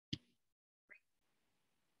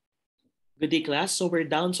Good day, class. So we're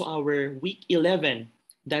down to our week 11.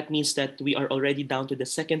 That means that we are already down to the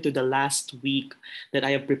second to the last week that I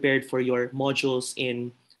have prepared for your modules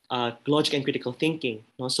in logic and critical thinking.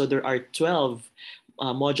 No? So there are 12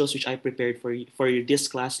 modules which I prepared for this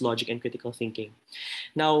class, logic and critical thinking.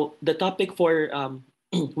 Now, the topic for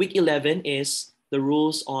week 11 is the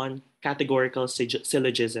rules on categorical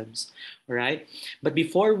syllogisms. All right. But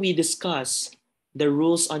before we discuss the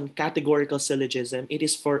rules on categorical syllogism, it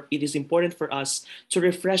is important for us to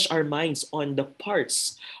refresh our minds on the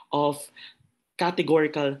parts of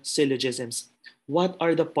categorical syllogisms. What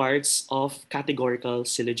are the parts of categorical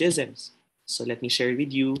syllogisms? So let me share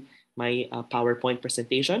with you my PowerPoint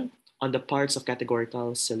presentation on the parts of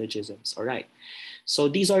categorical syllogisms. All right. So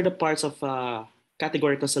these are the parts of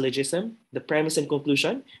categorical syllogism, the premise and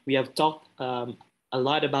conclusion. We have talked a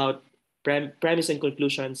lot about premise and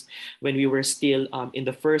conclusions when we were still in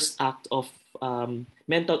the first act of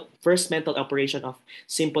mental operation of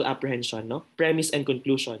simple apprehension, no? Premise and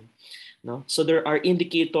conclusion. No? So there are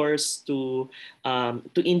indicators to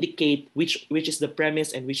indicate which is the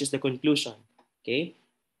premise and which is the conclusion. Okay.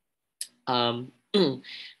 The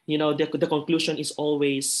conclusion is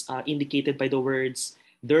always indicated by the words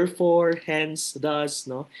therefore, hence, thus.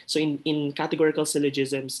 No, so in categorical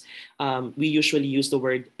syllogisms, we usually use the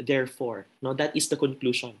word therefore. No, that is the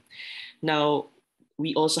conclusion. Now,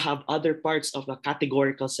 we also have other parts of the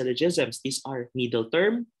categorical syllogisms. These are middle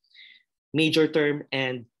term, major term,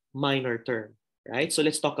 and minor term. Right. So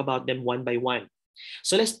let's talk about them one by one.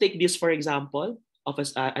 So let's take this for example of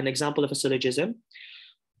an example of a syllogism.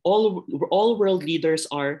 All world leaders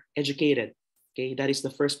are educated. Okay, that is the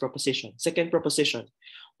first proposition. Second proposition,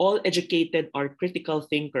 all educated are critical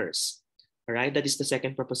thinkers. All right, that is the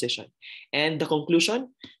second proposition. And the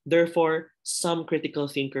conclusion, therefore, some critical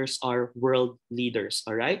thinkers are world leaders.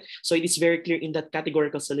 All right, so it is very clear in that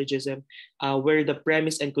categorical syllogism where the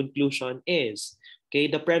premise and conclusion is. Okay,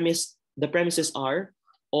 the premises are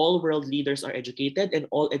all world leaders are educated and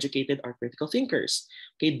all educated are critical thinkers.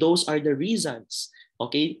 Okay, those are the reasons.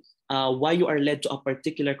 Okay, why you are led to a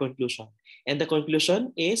particular conclusion. And the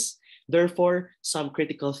conclusion is, therefore, some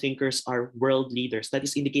critical thinkers are world leaders. That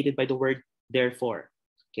is indicated by the word therefore.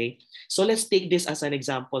 Okay, so let's take this as an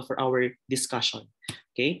example for our discussion.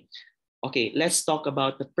 Okay, let's talk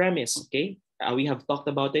about the premise. Okay, we have talked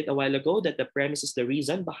about it a while ago that the premise is the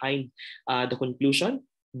reason behind the conclusion.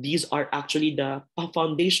 These are actually the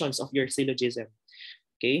foundations of your syllogism.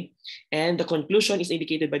 Okay, and the conclusion is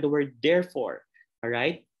indicated by the word therefore. All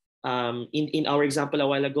right. In our example a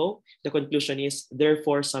while ago, the conclusion is,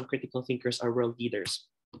 therefore, some critical thinkers are world leaders.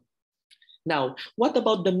 Now, what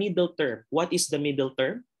about the middle term? What is the middle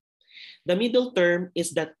term? The middle term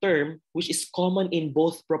is that term which is common in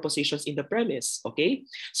both propositions in the premise. Okay,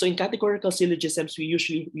 so in categorical syllogisms, we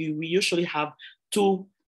usually have two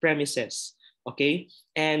premises. Okay,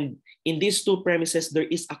 and in these two premises, there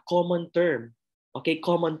is a common term. Okay,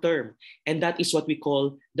 common term, and that is what we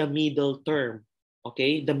call the middle term.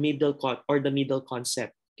 Okay, the middle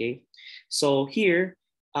concept. Okay, so here,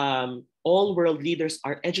 all world leaders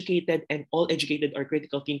are educated and all educated are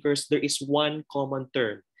critical thinkers. There is one common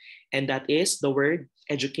term, and that is the word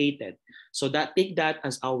educated. So take that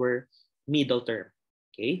as our middle term.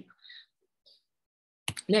 Okay.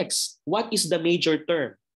 Next, what is the major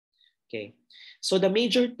term? Okay, so the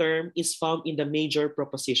major term is found in the major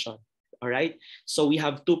proposition. All right, so we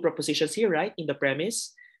have two propositions here, right, in the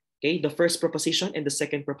premise. Okay, the first proposition and the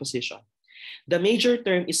second proposition. The major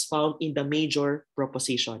term is found in the major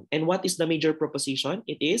proposition. And what is the major proposition?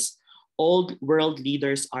 It is all world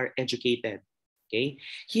leaders are educated. Okay,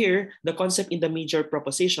 here the concept in the major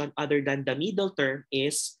proposition other than the middle term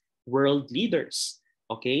is world leaders.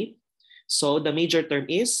 Okay, so the major term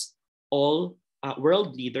is all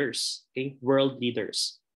world leaders. Okay, world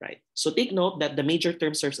leaders. Right. So take note that the major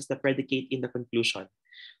term serves as the predicate in the conclusion.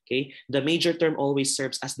 Okay, the major term always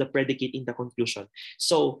serves as the predicate in the conclusion.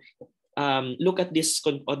 So look at this.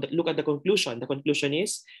 Look at the conclusion. The conclusion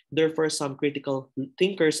is, therefore, some critical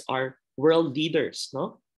thinkers are world leaders.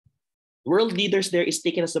 No, world leaders there is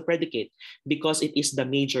taken as the predicate because it is the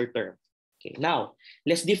major term. Okay, now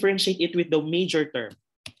let's differentiate it with the major term,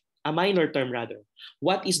 a minor term rather.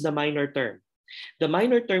 What is the minor term? The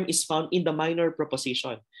minor term is found in the minor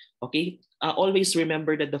proposition. Okay, always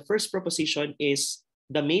remember that the first proposition is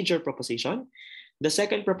the major proposition. The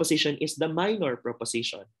second proposition is the minor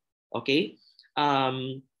proposition. Okay.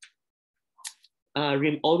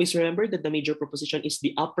 Always remember that the major proposition is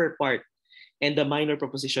the upper part and the minor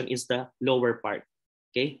proposition is the lower part.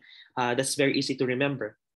 Okay. That's very easy to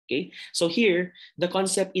remember. Okay. So here, the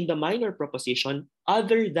concept in the minor proposition,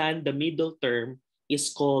 other than the middle term, is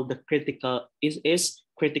called the critical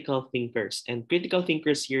thinkers. And critical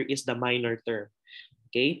thinkers here is the minor term.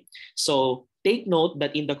 Okay, so take note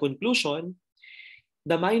that in the conclusion,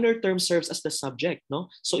 the minor term serves as the subject. No,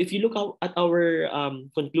 so if you look at our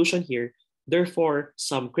conclusion here, therefore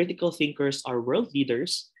some critical thinkers are world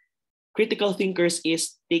leaders. Critical thinkers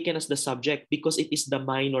is taken as the subject because it is the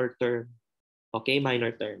minor term. Okay,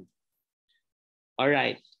 minor term. All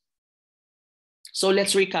right. So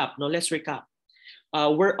let's recap. No, let's recap.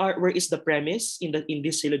 Where is the premise in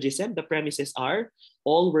this syllogism? The premises are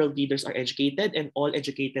all world leaders are educated and all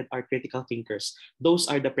educated are critical thinkers. Those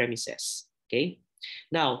are the premises. Okay.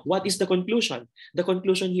 Now, what is the conclusion? The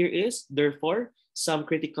conclusion here is, therefore, some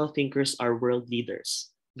critical thinkers are world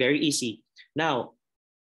leaders. Very easy. Now,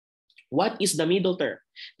 what is the middle term?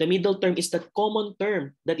 The middle term is the common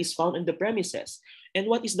term that is found in the premises. And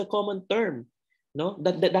what is the common term? No,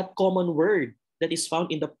 that common word that is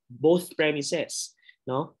found in the both premises.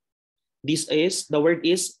 No, the word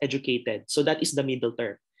is educated. So that is the middle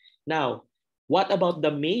term. Now, what about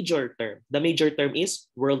the major term? The major term is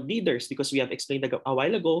world leaders, because we have explained a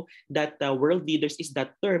while ago that world leaders is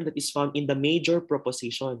that term that is found in the major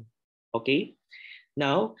proposition. Okay.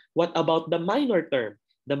 Now, what about the minor term?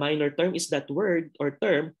 The minor term is that word or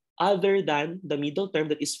term other than the middle term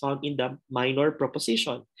that is found in the minor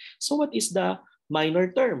proposition. So what is the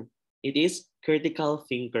minor term? It is critical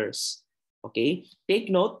thinkers. Okay, take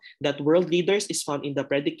note that world leaders is found in the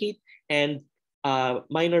predicate and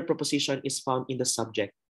minor proposition is found in the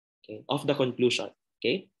subject, okay, of the conclusion.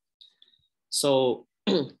 Okay, so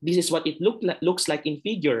this is what it looks like in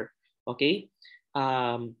figure. Okay,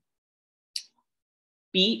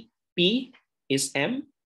 P is M.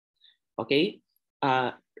 Okay,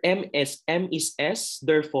 M is S.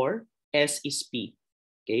 Therefore, S is P.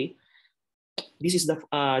 Okay. This is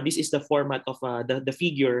the format of the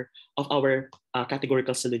figure of our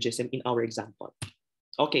categorical syllogism in our example.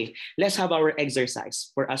 Okay, let's have our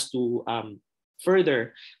exercise for us to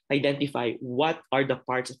further identify what are the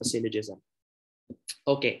parts of a syllogism.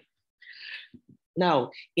 Okay, now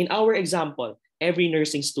in our example, every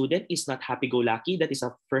nursing student is not happy-go-lucky. That is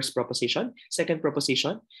a first proposition. Second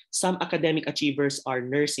proposition, some academic achievers are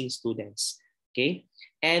nursing students. Okay,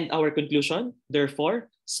 and our conclusion, therefore,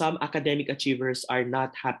 some academic achievers are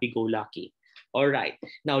not happy-go-lucky. All right,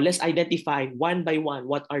 now let's identify one by one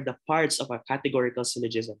what are the parts of a categorical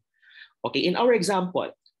syllogism. Okay, in our example,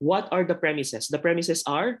 what are the premises? The premises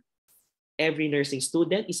are every nursing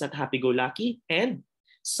student is not happy-go-lucky and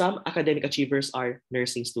some academic achievers are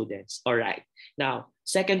nursing students. All right, now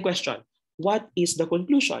second question, what is the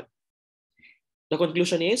conclusion? The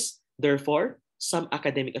conclusion is, therefore, some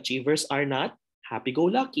academic achievers are not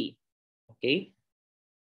happy-go-lucky. Okay.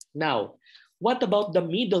 Now, what about the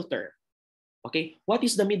middle term? Okay, what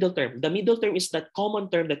is the middle term? The middle term is that common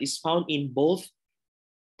term that is found in both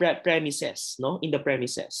premises, no? In the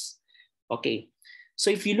premises. Okay, so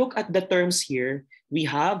if you look at the terms here, we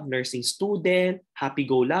have nursing student,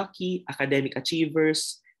 happy-go-lucky, academic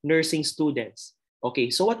achievers, nursing students. Okay,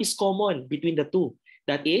 so what is common between the two?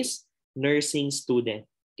 That is nursing student.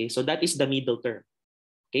 Okay, so that is the middle term.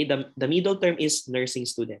 Okay, the middle term is nursing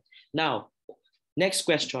student. Now, next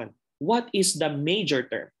question, what is the major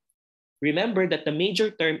term? Remember that the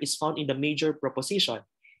major term is found in the major proposition.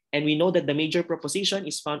 And we know that the major proposition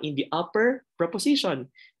is found in the upper proposition.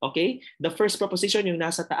 Okay? The first proposition yung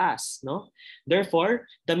nasa taas. No? Therefore,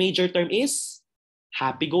 the major term is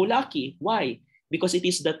happy-go-lucky. Why? Because it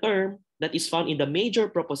is the term that is found in the major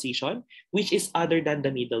proposition, which is other than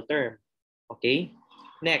the middle term. Okay?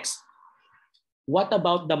 Next, what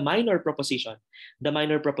about the minor proposition? The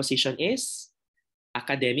minor proposition is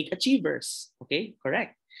academic achievers. Okay,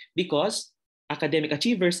 correct. Because academic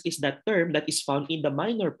achievers is that term that is found in the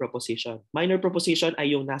minor proposition. Minor proposition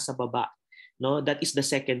ay yung nasa baba. No? That is the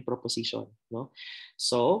second proposition. No?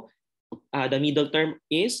 So, the middle term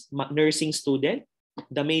is nursing student.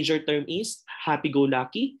 The major term is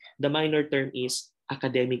happy-go-lucky. The minor term is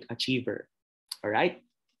academic achiever. All right?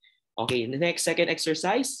 Okay, the next second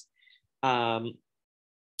exercise.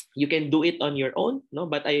 You can do it on your own, no?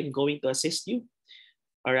 But I am going to assist you.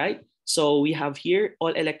 All right. So we have here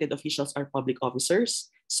all elected officials are public officers.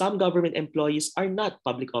 Some government employees are not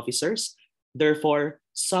public officers. Therefore,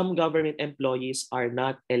 some government employees are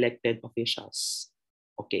not elected officials.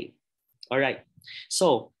 Okay. All right.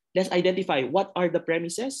 So let's identify what are the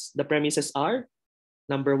premises. The premises are,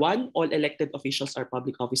 number one, all elected officials are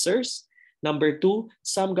public officers. Number two,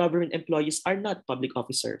 some government employees are not public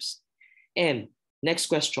officers. And next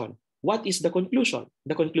question, what is the conclusion?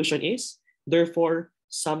 The conclusion is, therefore,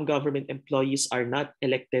 some government employees are not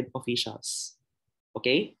elected officials.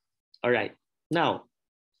 Okay? All right. Now,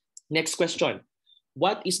 next question.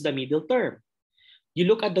 What is the middle term? You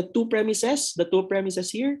look at the two premises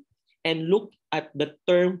here, and look at the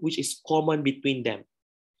term which is common between them.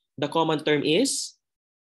 The common term is,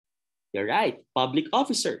 you're right, public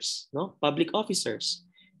officers, no? Public officers.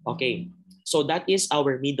 Okay, so that is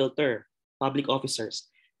our middle term, public officers.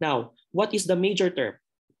 Now, what is the major term?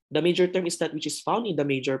 The major term is that which is found in the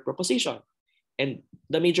major proposition. And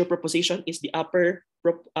the major proposition is the upper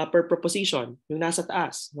proposition, yung nasa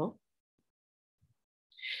taas, no?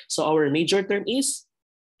 So our major term is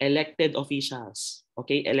elected officials.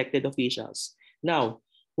 Okay, elected officials. Now,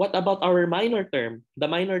 what about our minor term? The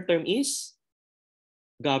minor term is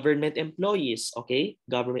government employees. Okay,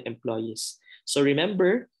 government employees. So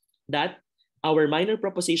remember that our minor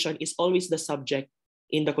proposition is always the subject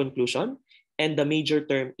in the conclusion, and the major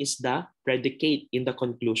term is the predicate in the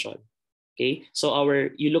conclusion. Okay, so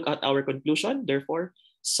you look at our conclusion, therefore,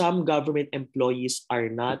 some government employees are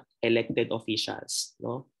not elected officials.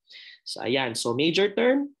 No? So ayan, so major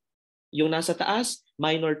term, yung nasa taas,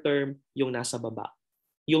 minor term, yung nasa baba.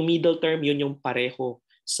 Yung middle term, yun yung pareho.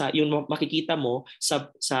 Yung makikita mo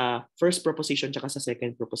sa first proposition tsaka sa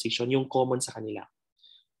second proposition, yung common sa kanila.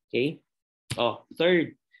 Okay? Oh,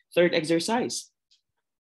 third exercise.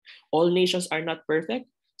 All nations are not perfect.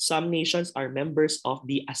 Some nations are members of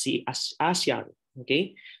the ASEAN.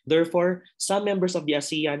 Okay? Therefore, some members of the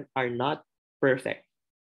ASEAN are not perfect.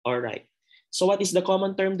 All right. So what is the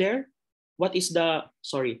common term there? What is the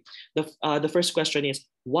first question is,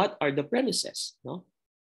 what are the premises? No?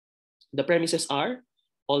 The premises are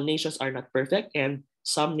all nations are not perfect and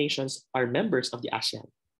some nations are members of the ASEAN.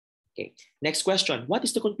 Okay. Next question. What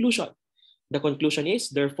is the conclusion? The conclusion is,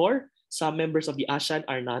 therefore, some members of the ASEAN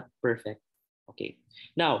are not perfect. Okay.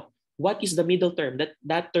 Now, what is the middle term?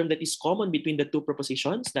 That term that is common between the two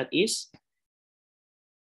propositions, that is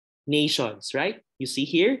nations, right? You see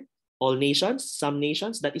here, all nations, some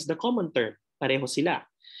nations, that is the common term. Pareho sila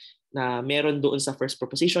na meron doon sa first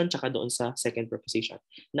proposition tsaka doon sa second proposition.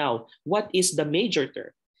 Now, what is the major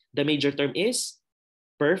term? The major term is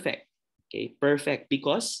perfect. Okay, perfect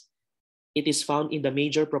because it is found in the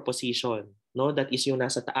major proposition. No, that is yung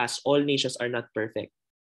nasa taas. All nations are not perfect.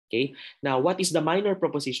 Okay. Now, what is the minor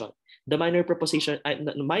proposition? The minor proposition,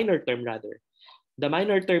 minor term rather. The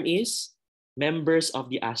minor term is members of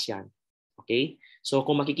the ASEAN. Okay. So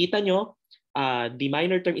kung makikita nyo, the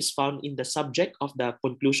minor term is found in the subject of the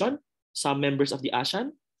conclusion, some members of the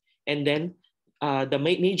ASEAN, and then the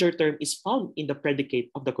major term is found in the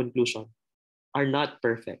predicate of the conclusion, are not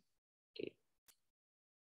perfect. Okay.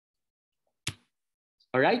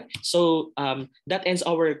 All right. So that ends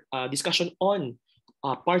our discussion on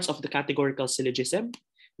parts of the categorical syllogism.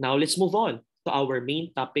 Now let's move on to our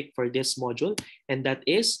main topic for this module, and that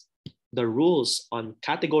is the rules on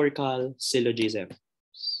categorical syllogism.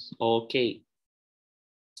 Okay.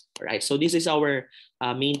 All right. So this is our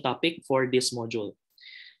main topic for this module.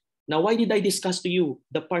 Now, why did I discuss to you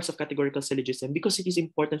the parts of categorical syllogism? Because it is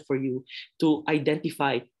important for you to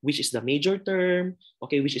identify which is the major term,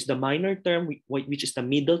 okay, which is the minor term, which is the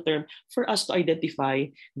middle term, for us to identify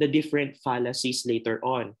the different fallacies later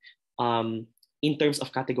on in terms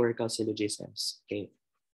of categorical syllogisms. Okay.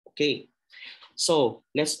 Okay. So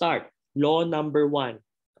let's start. Law number 1.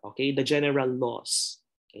 Okay, the general laws.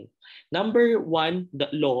 Okay. Number 1, the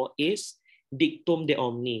law is dictum de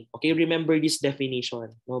omni. Okay, remember this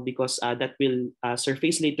definition, no? Because that will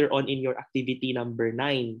surface later on in your activity number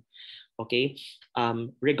 9. Okay,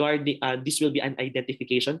 regarding this will be an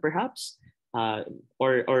identification perhaps,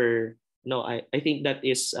 or no, I think that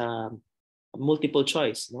is multiple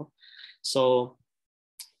choice, no? So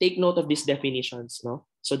take note of these definitions, no,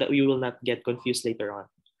 so that we will not get confused later on.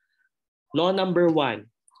 Law number 1,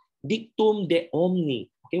 dictum de omni.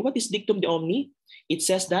 Okay, what is dictum de omni? It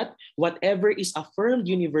says that whatever is affirmed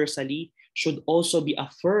universally should also be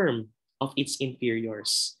affirmed of its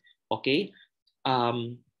inferiors. Okay?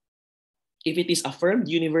 If it is affirmed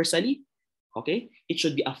universally, okay, it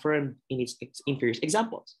should be affirmed in its inferiors.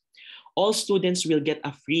 Examples. All students will get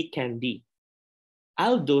a free candy.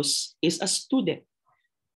 Aldous is a student.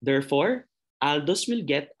 Therefore, Aldous will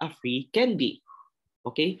get a free candy.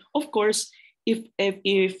 Okay? Of course, if it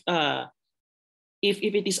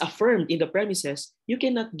is affirmed in the premises, you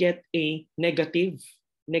cannot get a negative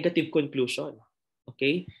conclusion.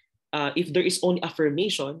 Okay? If there is only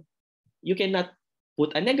affirmation, you cannot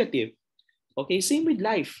put a negative. Okay? Same with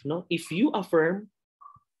life. No? If you affirm,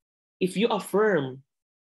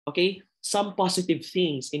 okay, some positive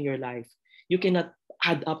things in your life, you cannot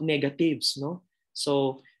add up negatives. No?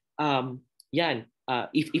 So,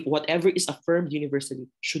 if whatever is affirmed universally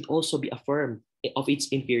should also be affirmed of its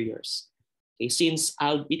inferiors. Okay, since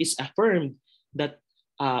it is affirmed that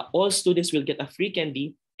all students will get a free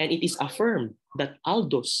candy, and it is affirmed that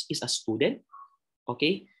Aldous is a student,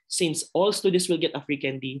 okay? Since all students will get a free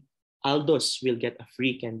candy, Aldous will get a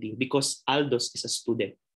free candy because Aldous is a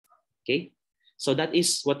student, okay? So that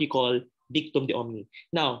is what we call dictum de omni.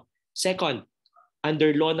 Now, second,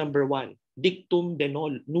 under law number 1, dictum de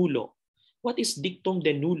nullo. What is dictum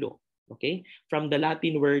de nullo? Okay, from the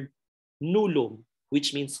Latin word nullum,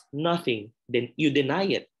 which means nothing, then you deny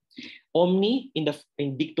it. Omni in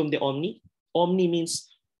dictum de omni, omni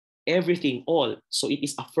means everything, all, so it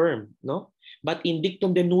is affirmed, no? But in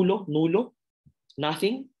dictum de nullo, nullo,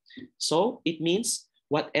 nothing, so it means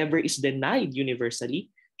whatever is denied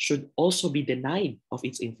universally should also be denied of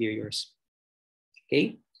its inferiors.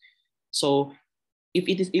 Okay, so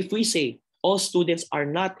if we say all students are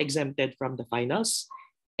not exempted from the finals,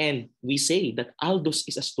 and we say that Aldous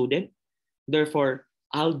is a student, therefore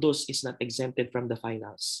Aldous is not exempted from the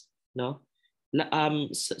finals, no?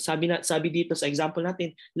 Sabi dito sa example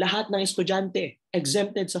natin, lahat ng estudyante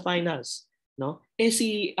exempted sa finals, no?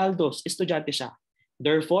 Si Aldous, estudyante siya.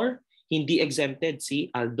 Therefore, hindi exempted si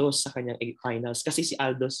Aldous sa kanyang finals kasi si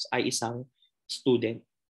Aldous ay isang student,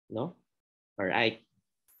 no? All right.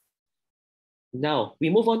 Now, we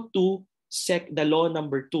move on to the law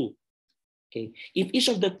number 2. Okay. If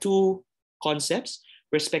each of the two concepts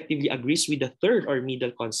respectively agrees with the third or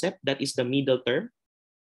middle concept, that is the middle term,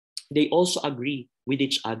 they also agree with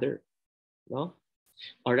each other. No?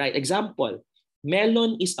 All right. Example,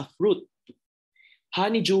 melon is a fruit.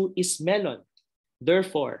 Honeydew is melon.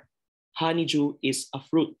 Therefore, honeydew is a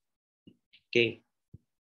fruit. Okay.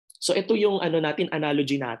 So ito yung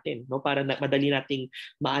analogy natin, no, para madali nating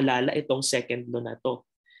maalala itong second law na to.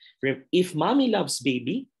 If mommy loves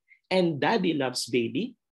baby and daddy loves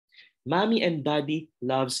baby, mommy and daddy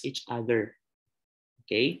loves each other.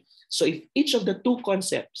 Okay? So if each of the two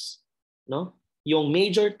concepts, no, yung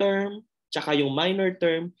major term tsaka yung minor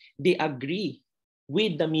term, they agree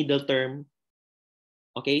with the middle term,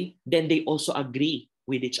 okay? Then they also agree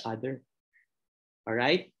with each other. All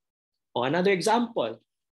right? O another example.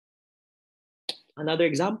 A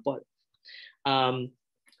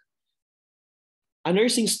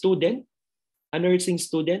nursing student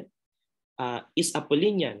is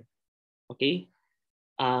Apollinian. Okay?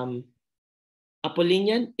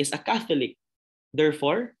 Apollinian is a Catholic.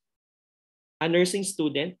 Therefore, a nursing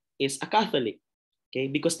student is a Catholic. Okay?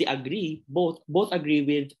 Because they agree, both agree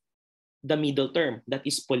with the middle term, that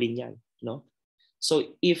is Paulinian. No?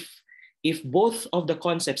 So if both of the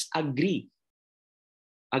concepts agree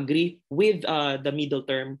with the middle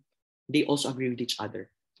term, they also agree with each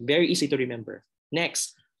other. Very easy to remember.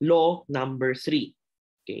 Next, law number 3.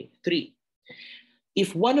 Okay, 3.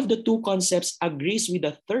 If one of the two concepts agrees with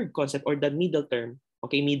the third concept or the middle term,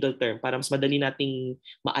 okay, middle term, para mas madali nating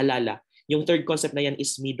maalala, yung third concept na yan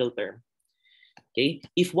is middle term. Okay,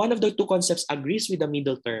 if one of the two concepts agrees with the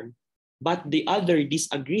middle term, but the other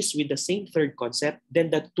disagrees with the same third concept,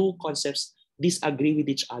 then the two concepts disagree with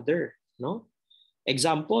each other. No?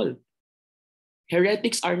 Example,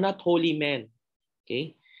 heretics are not holy men.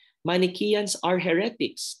 Okay? Manichaeans are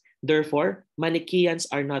heretics. Therefore, Manichaeans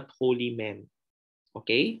are not holy men.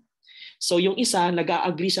 Okay? So yung isa,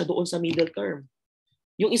 nag-a-agree siya doon sa middle term.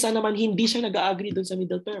 Yung isa naman, hindi siya nag-a-agree doon sa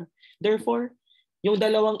middle term. Therefore, yung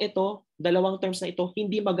dalawang terms na ito,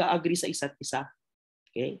 hindi mag-a-agree sa isa't isa.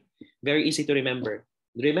 Okay? Very easy to remember.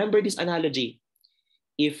 Remember this analogy.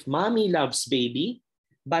 If mommy loves baby,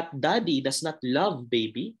 but daddy does not love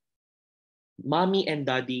baby, mommy and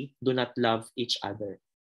daddy do not love each other.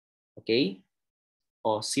 Okay?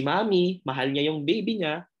 O si mommy, mahal niya yung baby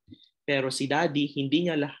niya, pero si daddy, hindi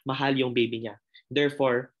niya mahal yung baby niya.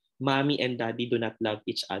 Therefore, mommy and daddy do not love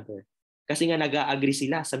each other. Kasi nga nag-a-agree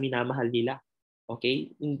sila sa minamahal nila.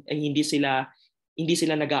 Okay? Hindi sila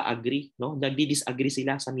nag-a-agree, no? Nagdi-disagree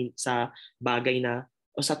sila sa bagay na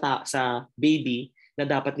o sa baby na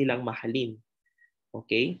dapat nilang mahalin.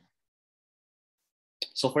 Okay?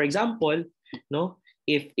 So for example, no,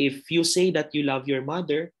 if you say that you love your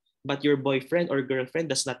mother but your boyfriend or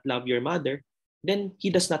girlfriend does not love your mother, then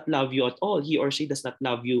he does not love you at all. He or she does not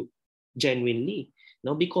love you genuinely,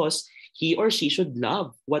 no, because he or she should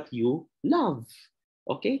love what you love.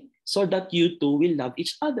 Okay? So that you two will love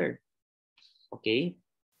each other. Okay?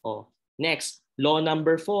 Oh, next, law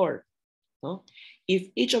number 4. No? If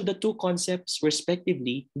each of the two concepts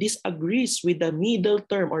respectively disagrees with the middle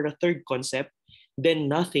term or the third concept, then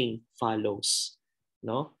nothing follows.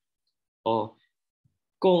 No? Oh,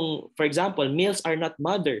 kung for example, males are not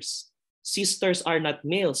mothers, sisters are not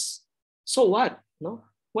males. So what? No?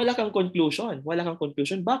 Wala kang conclusion.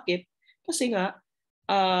 Bakit? Kasi nga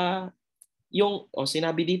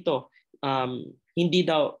sinabi dito, hindi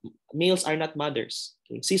daw, males are not mothers.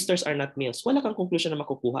 Okay? Sisters are not males. Wala kang conclusion na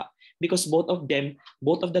makukuha because both of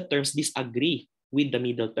the terms disagree with the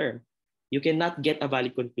middle term. You cannot get a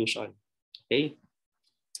valid conclusion. Okay?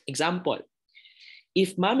 Example,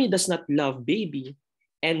 if mommy does not love baby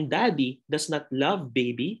and daddy does not love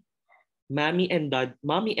baby, mommy and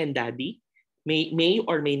daddy may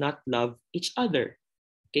or may not love each other.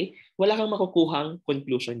 Okay? Wala kang makukuhang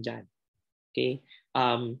conclusion diyan. Okay?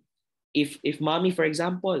 If mommy, for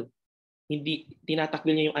example, hindi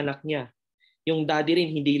tinatakwil niya yung anak niya, yung daddy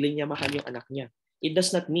rin hindi rin niya mahal yung anak niya, it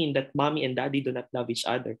does not mean that mommy and daddy do not love each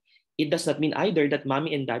other. It does not mean either that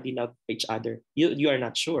mommy and daddy love each other. You are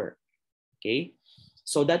not sure. Okay?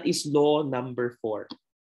 So that is law number 4.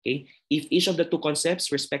 Okay? If each of the two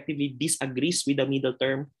concepts respectively disagrees with the middle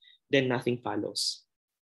term, then nothing follows.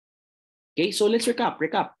 Okay? So let's recap.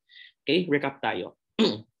 Okay? Recap tayo.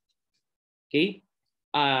 Okay?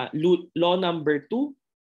 Law number 2,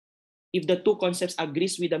 if the two concepts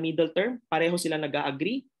agrees with the middle term, pareho sila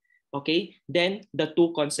nag-agree, okay? Then the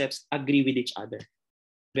two concepts agree with each other.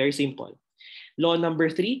 Very simple. Law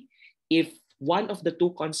number 3, if one of the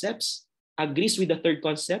two concepts agrees with the third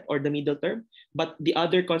concept or the middle term, but the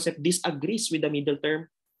other concept disagrees with the middle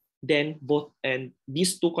term, then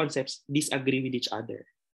these two concepts disagree with each other.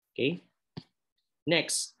 Okay?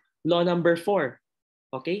 Next, law number 4.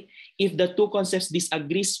 Okay? If the two concepts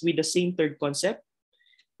disagrees with the same third concept,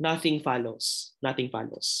 nothing follows. Nothing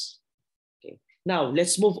follows. Okay. Now,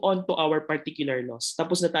 let's move on to our particular laws.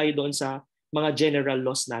 Tapos na tayo doon sa mga general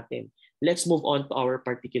laws natin. Let's move on to our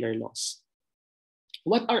particular laws.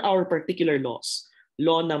 What are our particular laws?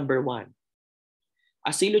 Law number 1.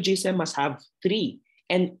 A syllogism must have 3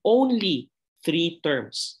 and only 3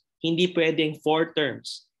 terms. Hindi pwedeng 4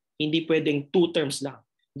 terms. Hindi pwedeng 2 terms lang.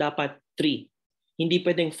 Dapat 3. Hindi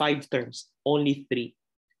pwedeng 5 terms. Only 3.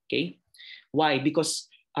 Okay? Why? Because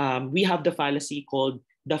we have the fallacy called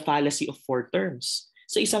the fallacy of 4 terms.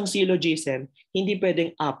 Sa isang syllogism, hindi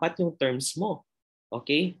pwedeng 4 yung terms mo.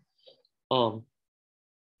 Okay?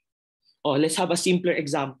 Let's have a simpler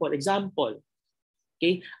example.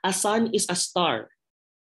 Okay? A sun is a star.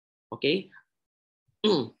 Okay?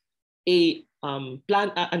 An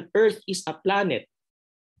earth is a planet.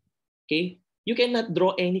 Okay? You cannot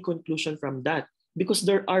draw any conclusion from that because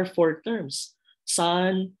there are 4 terms.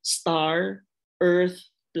 Sun, star, earth,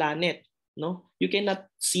 planet. No? You cannot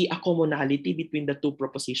see a commonality between the two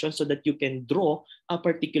propositions so that you can draw a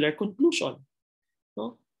particular conclusion.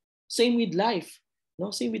 No? Same with life.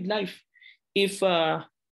 No? Same with life. If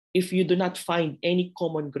you do not find any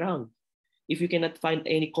common ground, if you cannot find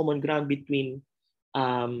any common ground between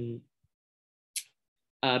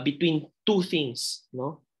two things,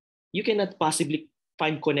 no, you cannot possibly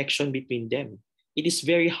find connection between them. It is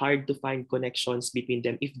very hard to find connections between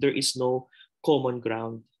them if there is no common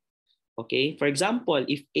ground. Okay, for example,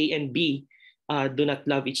 if A and B do not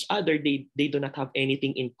love each other, they do not have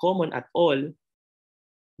anything in common at all,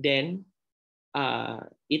 then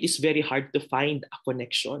it is very hard to find a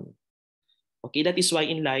connection. Okay, that is why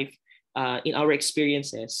in life, in our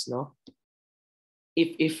experiences, no,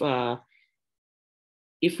 if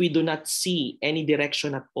we do not see any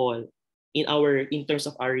direction at all in terms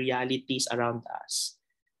of our realities around us,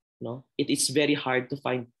 no, it is very hard to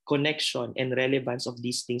find connection and relevance of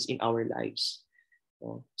these things in our lives.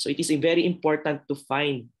 No? So it is very important to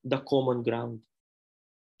find the common ground.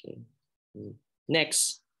 Okay.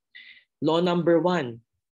 Next, law number 1.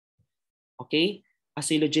 Okay, a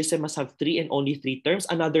syllogism must have 3 and only 3 terms.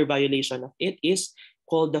 Another violation of it is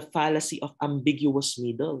called the fallacy of ambiguous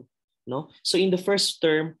middle. No, so in the first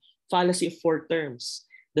term, fallacy of 4 terms.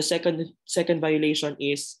 The second violation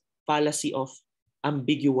is fallacy of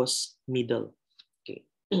ambiguous middle. Okay.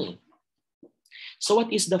 So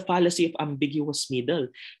what is the fallacy of ambiguous middle?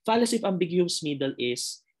 Fallacy of ambiguous middle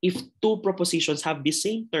is if two propositions have the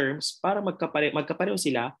same terms, para magkapareho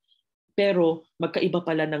sila, pero magkaiba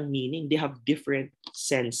pala ng meaning. They have different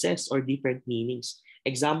senses or different meanings.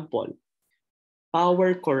 Example,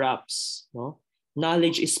 power corrupts. No?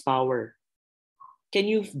 Knowledge is power. Can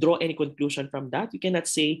you draw any conclusion from that? You cannot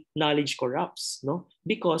say knowledge corrupts, no?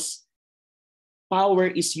 Because power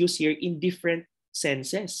is used here in different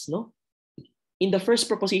senses, no? In the first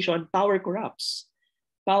proposition, power corrupts.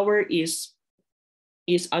 Power is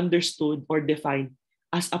understood or defined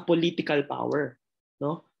as a political power,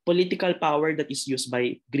 no? Political power that is used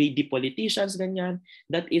by greedy politicians, ganyan.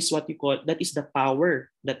 That is the power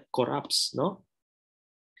that corrupts, no?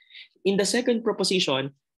 In the second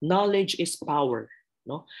proposition, knowledge is power.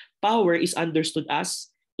 No? Power is understood as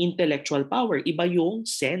intellectual power. Iba yung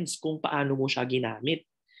sense kung paano mo siya ginamit.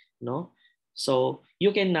 No? So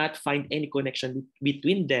you cannot find any connection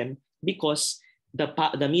between them because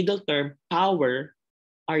the middle term power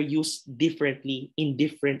are used differently in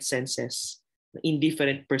different senses, in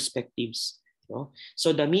different perspectives. No?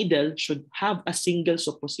 So the middle should have a single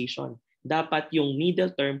supposition. Dapat yung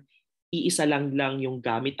middle term, iisa lang yung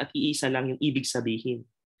gamit at iisa lang yung ibig sabihin.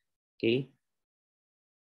 Okay?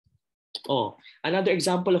 Oh, another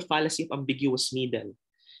example of fallacy of ambiguous middle.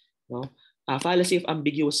 No? Fallacy of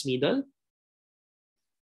ambiguous middle.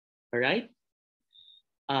 All right?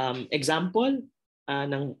 Example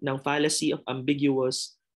ng fallacy of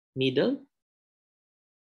ambiguous middle.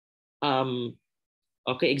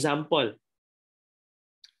 Okay, example.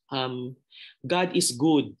 God is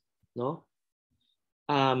good, no?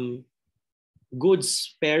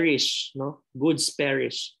 Goods perish, no? Goods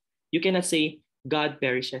perish. You cannot say God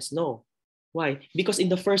perishes. No. Why? Because in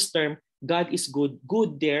the first term, God is good.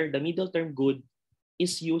 Good there, the middle term good,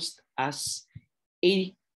 is used as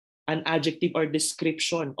an adjective or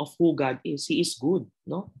description of who God is. He is good,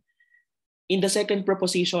 no? In the second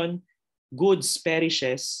proposition, goods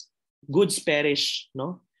perishes, goods perish,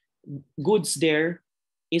 no? Goods there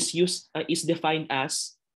is defined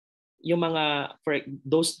as yung mga for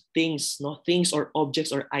those things, no? Things or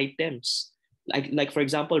objects or items. Like for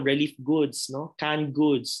example, relief goods, no? Canned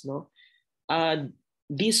goods, no?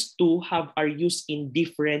 These two are used in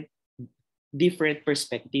different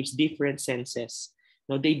perspectives, different senses.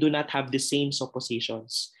 No, they do not have the same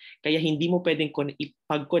suppositions. Kaya hindi mo pwedeng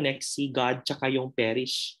ipag-connect si God tsaka yung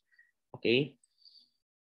perish. Okay?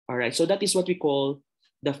 All right. So that is what we call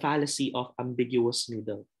the fallacy of ambiguous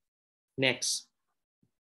middle. Next.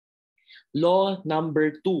 Law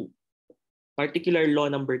number 2. Particular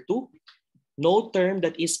law number 2. No term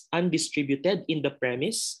that is undistributed in the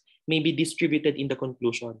premise may be distributed in the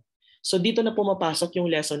conclusion. So dito na pumapasok yung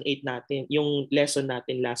lesson 8 natin, yung lesson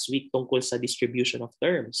natin last week tungkol sa distribution of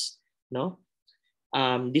terms, no?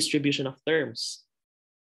 Distribution of terms.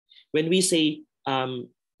 When we say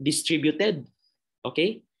distributed,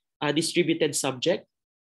 okay? Distributed subject,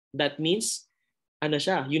 that means ano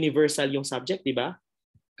siya, universal yung subject, di ba?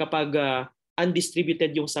 Kapag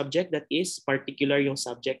undistributed yung subject, that is particular yung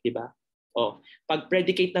subject, di ba? Oh, pag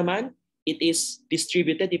predicate naman, it is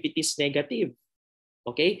distributed if it is negative.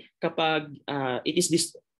 Okay? Kapag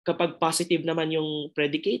kapag positive naman yung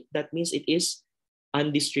predicate, that means it is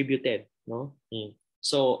undistributed, no?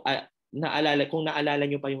 So, kung naalala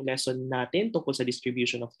niyo pa yung lesson natin tungkol sa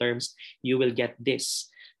distribution of terms, you will get this,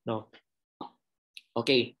 no?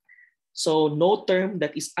 Okay. So, no term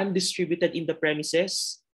that is undistributed in the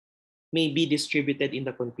premises may be distributed in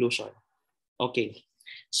the conclusion. Okay.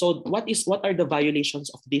 So, what are the violations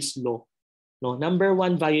of this law? No, number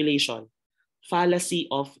 1 violation, fallacy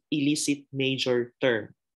of illicit major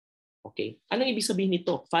term. Okay. Anong ibig sabihin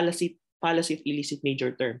nito? Fallacy of illicit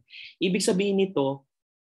major term. Ibig sabihin nito,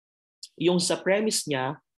 yung sa premise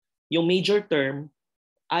niya, yung major term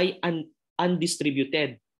ay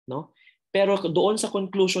undistributed, no? Pero doon sa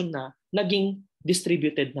conclusion na naging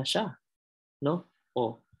distributed na siya, no?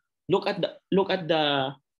 Oh. Look at the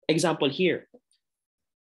example here.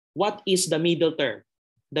 What is the middle term?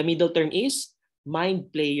 The middle term is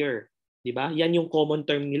mind player. Diba? Yan yung common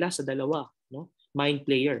term nila sa dalawa, no? Mind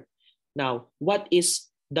player. Now, what is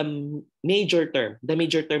the major term? The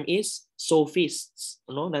major term is sophists,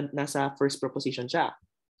 no? Nasa first proposition siya.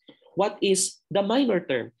 What is the minor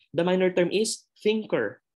term? The minor term is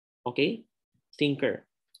thinker. Okay? Thinker.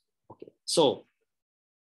 Okay. So,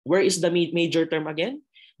 where is the major term again?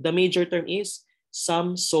 The major term is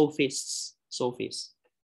some sophists. Sophists.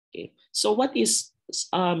 Okay. So, what is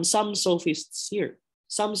some sophists here?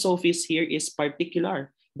 Some sophists here is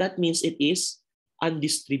particular. That means it is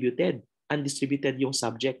undistributed. Undistributed yung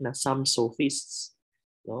subject na some sophists.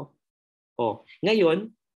 No? Oh,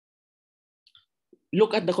 ngayon,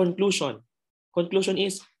 look at the conclusion. Conclusion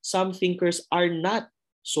is some thinkers are not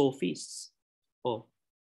sophists. Oh,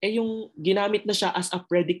 yung ginamit na siya as a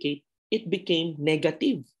predicate, it became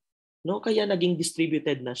negative. No? Kaya naging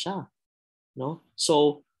distributed na siya. No?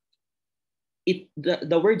 So,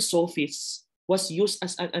 the word sophists was used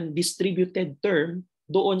as an undistributed term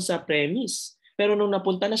doon sa premise. Pero nung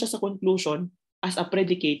napunta na siya sa conclusion, as a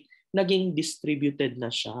predicate, naging distributed na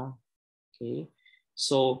siya. Okay?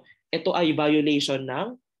 So, ito ay violation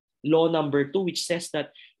ng law number 2 which says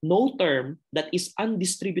that no term that is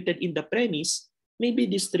undistributed in the premise may be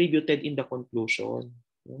distributed in the conclusion.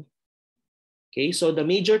 Okay? So, the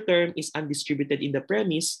major term is undistributed in the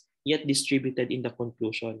premise yet distributed in the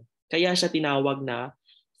conclusion. Kaya siya tinawag na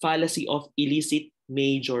fallacy of illicit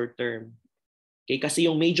major term. Okay, kasi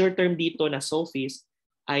yung major term dito na sophist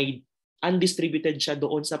ay undistributed siya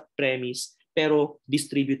doon sa premise pero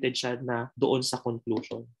distributed siya na doon sa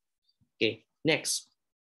conclusion. Okay, next.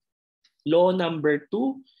 Law number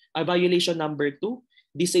 2, violation number 2,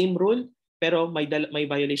 the same rule, pero may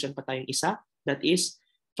violation pa tayong isa, that is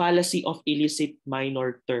fallacy of illicit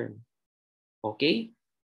minor term. Okay?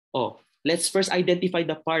 Let's first identify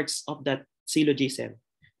the parts of that syllogism.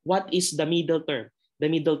 What is the middle term? The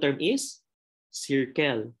middle term is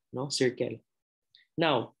circle, no? Circle.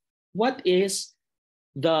 Now, what is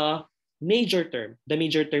the major term? The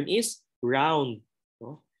major term is round,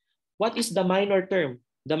 no? What is the minor term?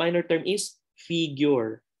 The minor term is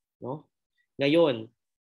figure, no? Ngayon,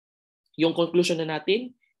 yung conclusion na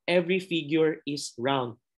natin, every figure is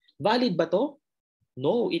round. Valid ba to?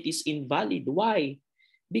 No, it is invalid. Why?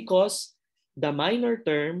 Because the minor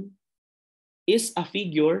term is a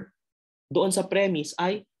figure, doon sa premise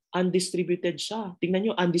ay undistributed siya. Tingnan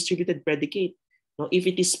nyo, undistributed predicate. No? If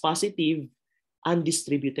it is positive,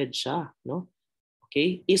 undistributed siya. No?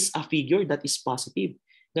 Okay? Is a figure that is positive.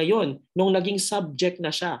 Ngayon, nung naging subject na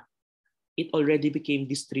siya, it already became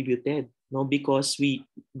distributed, no? Because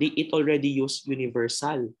it already used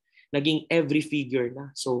universal. Naging every figure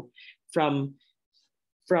na. So from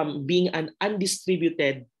being an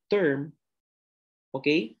undistributed term,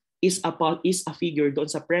 okay, is a figure doon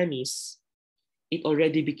sa premise, it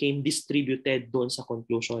already became distributed doon sa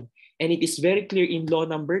conclusion. And it is very clear in law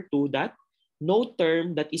number 2 that no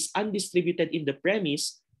term that is undistributed in the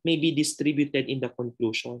premise may be distributed in the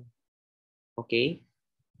conclusion. Okay?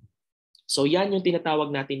 So yan yung tinatawag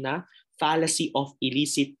natin na fallacy of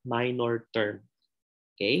illicit minor term.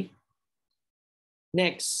 Okay?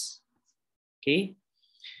 Next. Okay?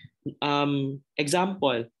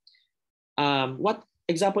 Example. What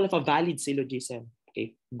example of a valid syllogism?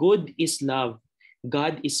 Okay. Good is love.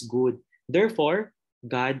 God is good. Therefore,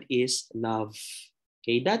 God is love.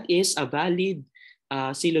 Okay, that is a valid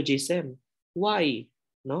syllogism. Why?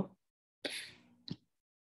 No?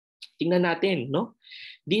 Tingnan natin, no?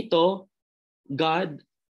 Dito, God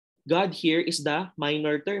here is the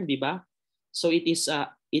minor term, di ba? So it is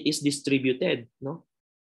distributed, no?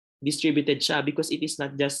 Distributed siya because it is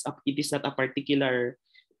not a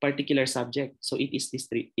particular subject. So it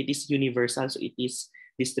is universal, so it is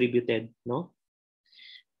distributed, no?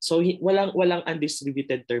 So walang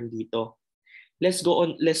undistributed term dito. Let's go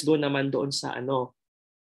naman doon sa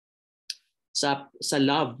sa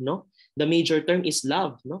love, no? The major term is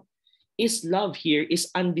love, no? Is love here is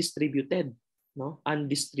undistributed, no?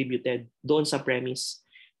 Undistributed doon sa premise.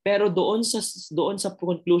 Pero doon sa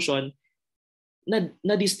conclusion,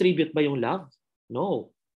 na-distribute ba yung love? No.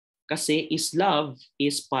 Kasi is love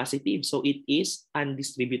is positive, so it is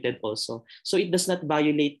undistributed also. So it does not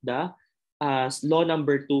violate the law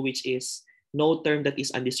number 2, which is no term that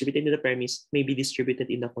is undistributed in the premise may be distributed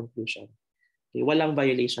in the conclusion. Okay, walang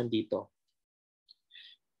violation dito.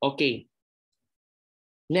 Okay.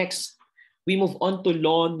 Next, we move on to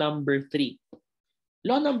law number 3.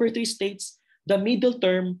 Law number 3 states the middle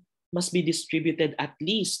term must be distributed at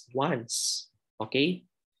least once. Okay?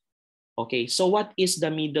 Okay, so what is the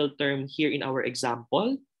middle term here in our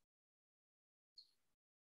example?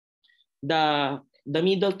 The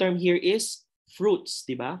middle term here is fruits,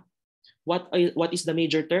 di ba? What is the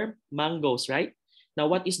major term? Mangoes, right? Now,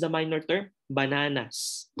 what is the minor term?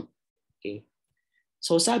 Bananas. Okay.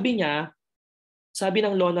 So sabi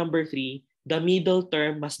ng law number 3, the middle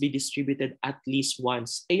term must be distributed at least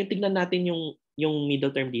once. Yung tignan natin yung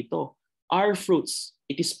middle term dito. Our fruits,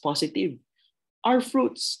 it is positive. Our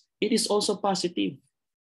fruits, it is also positive,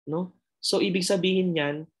 no? So ibig sabihin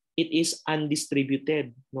niyan, it is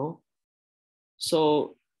undistributed, no?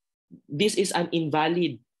 So this is an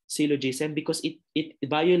invalid syllogism because it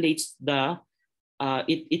violates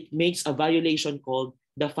it makes a violation called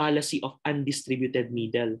the fallacy of undistributed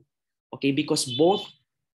middle. Okay, because both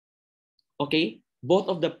of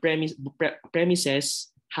the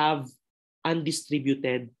premises have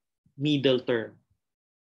undistributed middle term.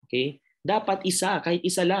 Okay? Dapat kahit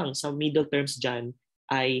isa lang sa middle terms dyan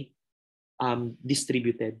ay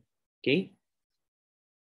distributed. Okay?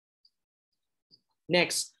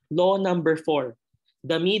 Next, law number 4.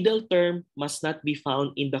 The middle term must not be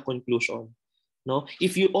found in the conclusion. No?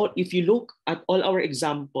 If you look at all our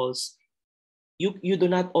examples, you do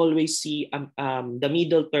not always see the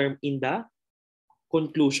middle term in the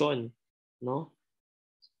conclusion. No?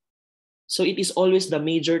 So it is always the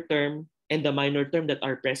major term and the minor term that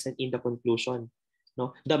are present in the conclusion.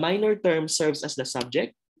 No? The minor term serves as the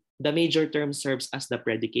subject. The major term serves as the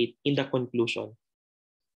predicate in the conclusion.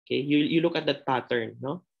 Okay, you look at that pattern.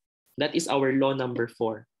 No? That is our law number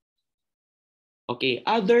 4. Okay,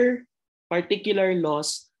 other particular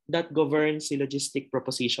laws that govern syllogistic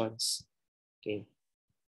propositions. Okay.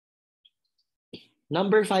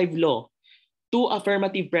 Number 5 law. Two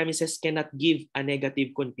affirmative premises cannot give a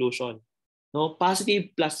negative conclusion. No,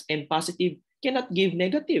 positive plus and positive cannot give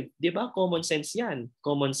negative, 'di ba? Common sense 'yan.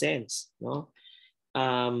 Common sense, no?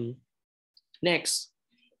 Next,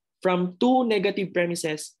 from two negative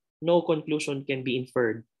premises, no conclusion can be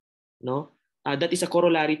inferred, no? That is a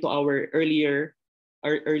corollary to our earlier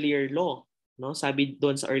law, no? Sabi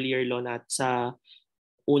doon sa earlier law sa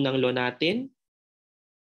unang law natin,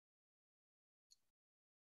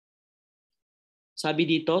 sabi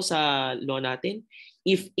dito sa law natin,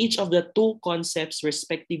 if each of the two concepts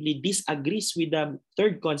respectively disagrees with the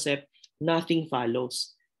third concept, nothing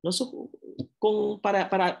follows. No, so kung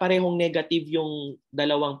parehong negative yung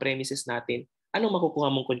dalawang premises natin, anong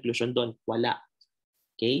makukuha mong conclusion doon? Wala.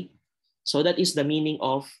 Okay? So that is the meaning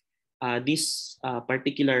of this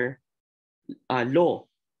particular law.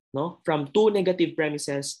 No? From two negative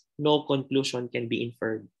premises, no conclusion can be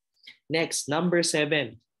inferred. Next, number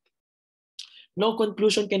 7. No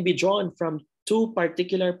conclusion can be drawn from two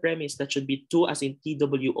particular premise. That should be two as in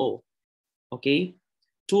TWO. Okay?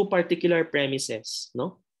 Two particular premises.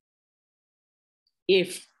 No?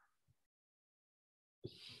 If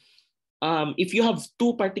you have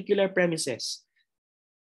two particular premises,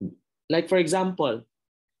 like for example,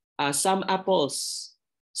 some apples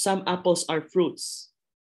are fruits,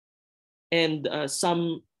 and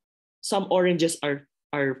some oranges are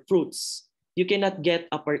fruits. You cannot get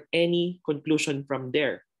any conclusion from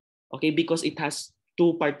there, okay? Because it has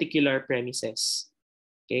two particular premises,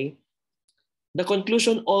 okay? The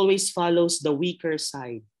conclusion always follows the weaker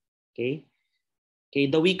side, okay? Okay,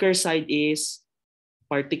 the weaker side is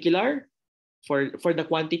particular. For the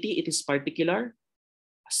quantity, it is particular.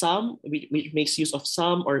 Some, which makes use of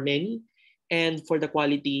some or many, and for the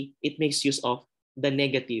quality, it makes use of the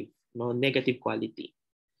negative, negative quality.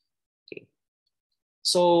 Okay.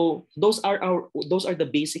 So those are the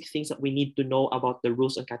basic things that we need to know about the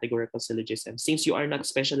rules on categorical syllogism. Since you are not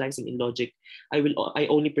specializing in logic, I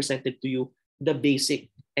only presented to you the basic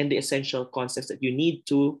and the essential concepts that you need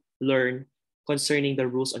to learn concerning the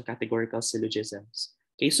rules on categorical syllogisms.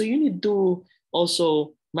 Okay, so you need to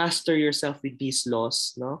also master yourself with these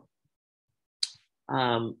laws, no?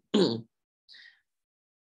 And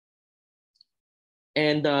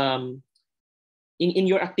in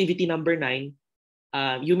your activity number 9,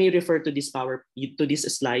 you may refer to these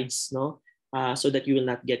slides, no, so that you will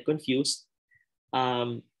not get confused.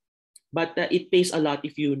 But it pays a lot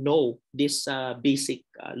if you know these basic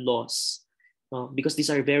laws, because these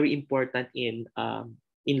are very important in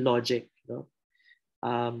logic. No?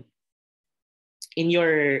 In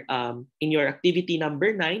your activity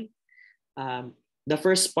number 9, the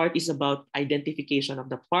first part is about identification of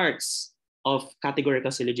the parts of categorical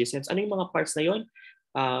syllogisms. Ano yung mga parts na yon?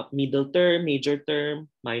 Middle term, major term,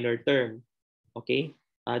 minor term. Okay,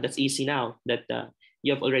 that's easy now that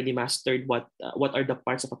you have already mastered what are the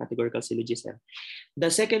parts of a categorical syllogism. The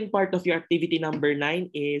second part of your activity number 9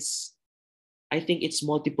 is, I think it's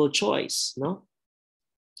multiple choice. No,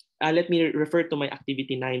 let me refer to my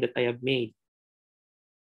activity 9 that I have made.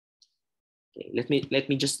 Okay, let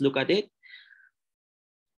me just look at it.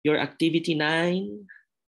 Your activity 9.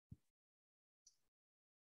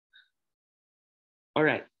 All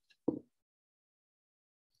right.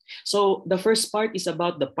 So the first part is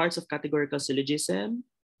about the parts of categorical syllogism.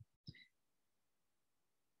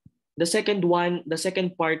 The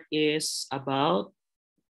second part is about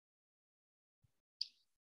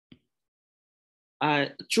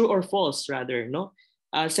true or false, rather, no?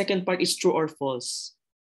 Second part is true or false.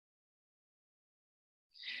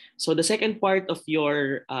 So the second part of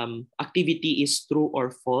your activity is true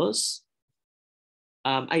or false.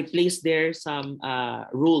 I placed there some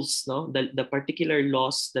rules, no? The particular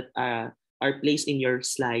laws that are placed in your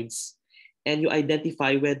slides, and you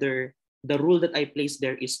identify whether the rule that I placed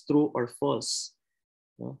there is true or false.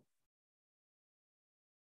 No?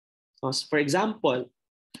 So for example,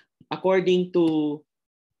 according to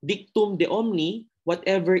dictum de omni,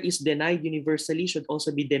 whatever is denied universally should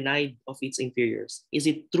also be denied of its inferiors. Is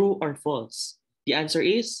it true or false? The answer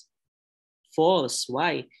is false.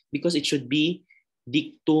 Why? Because it should be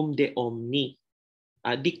dictum de omni.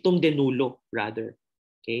 Dictum de nullo, rather.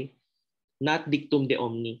 Okay? Not dictum de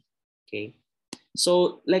omni. Okay?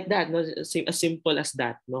 So like that, no? As simple as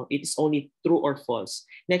that. No? It is only true or false.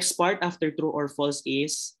 Next part after true or false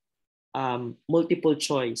is multiple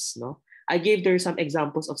choice. No? I gave there some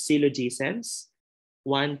examples of syllogisms.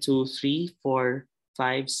 1, 2, 3, 4,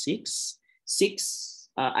 5, 6. 6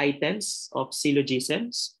 items of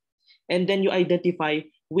syllogisms. And then you identify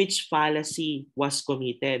which fallacy was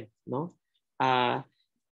committed. No?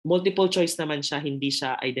 multiple choice naman siya, hindi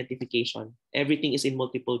siya identification. Everything is in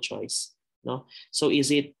multiple choice, no? So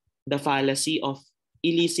is it the fallacy of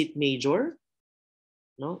illicit major?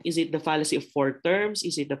 No? Is it the fallacy of four terms?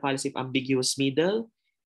 Is it the fallacy of ambiguous middle?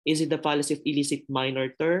 Is it the fallacy of illicit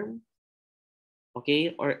minor term?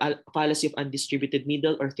 Okay, or a fallacy of undistributed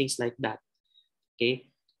middle or things like that.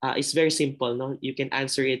 Okay, it's very simple. No, you can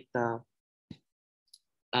answer it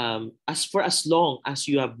as for as long as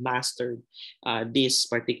you have mastered these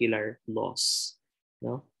particular laws.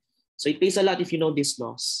 No, so it pays a lot if you know these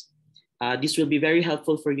laws. This will be very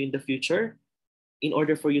helpful for you in the future in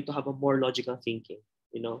order for you to have a more logical thinking.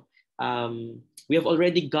 You know, we have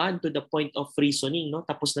already gone to the point of reasoning. No,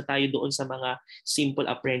 tapos na tayo doon sa mga simple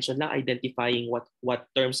apprehension lang, identifying what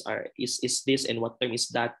terms are is this and what term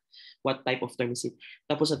is that, what type of term is it.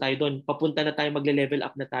 Tapos na tayo doon, papunta na tayo, magle-level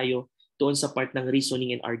up na tayo doon sa part ng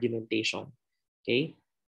reasoning and argumentation. Okay?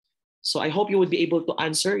 So I hope you would be able to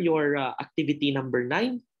answer your activity number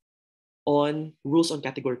 9 on rules on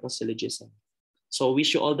categorical syllogism. So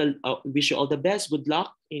wish you all the best. Good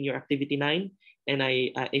luck in your activity 9. And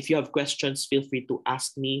if you have questions, feel free to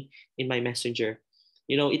ask me in my messenger.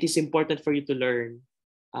 You know, it is important for you to learn.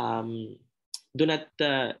 Do not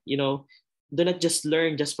just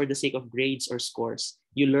learn just for the sake of grades or scores.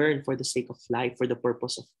 You learn for the sake of life, for the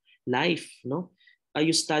purpose of life. No,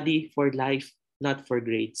 you study for life, not for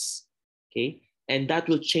grades. Okay, and that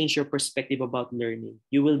will change your perspective about learning.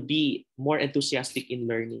 You will be more enthusiastic in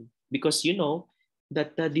learning because you know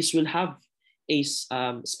that this will have a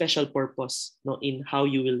special purpose, no, in how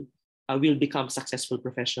you will become successful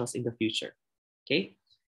professionals in the future. Okay,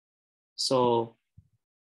 so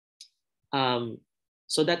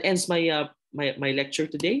so that ends my lecture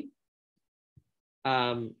today.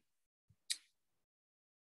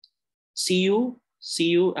 See you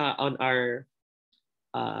on our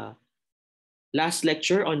last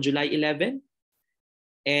lecture on July 11,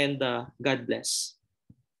 and God bless.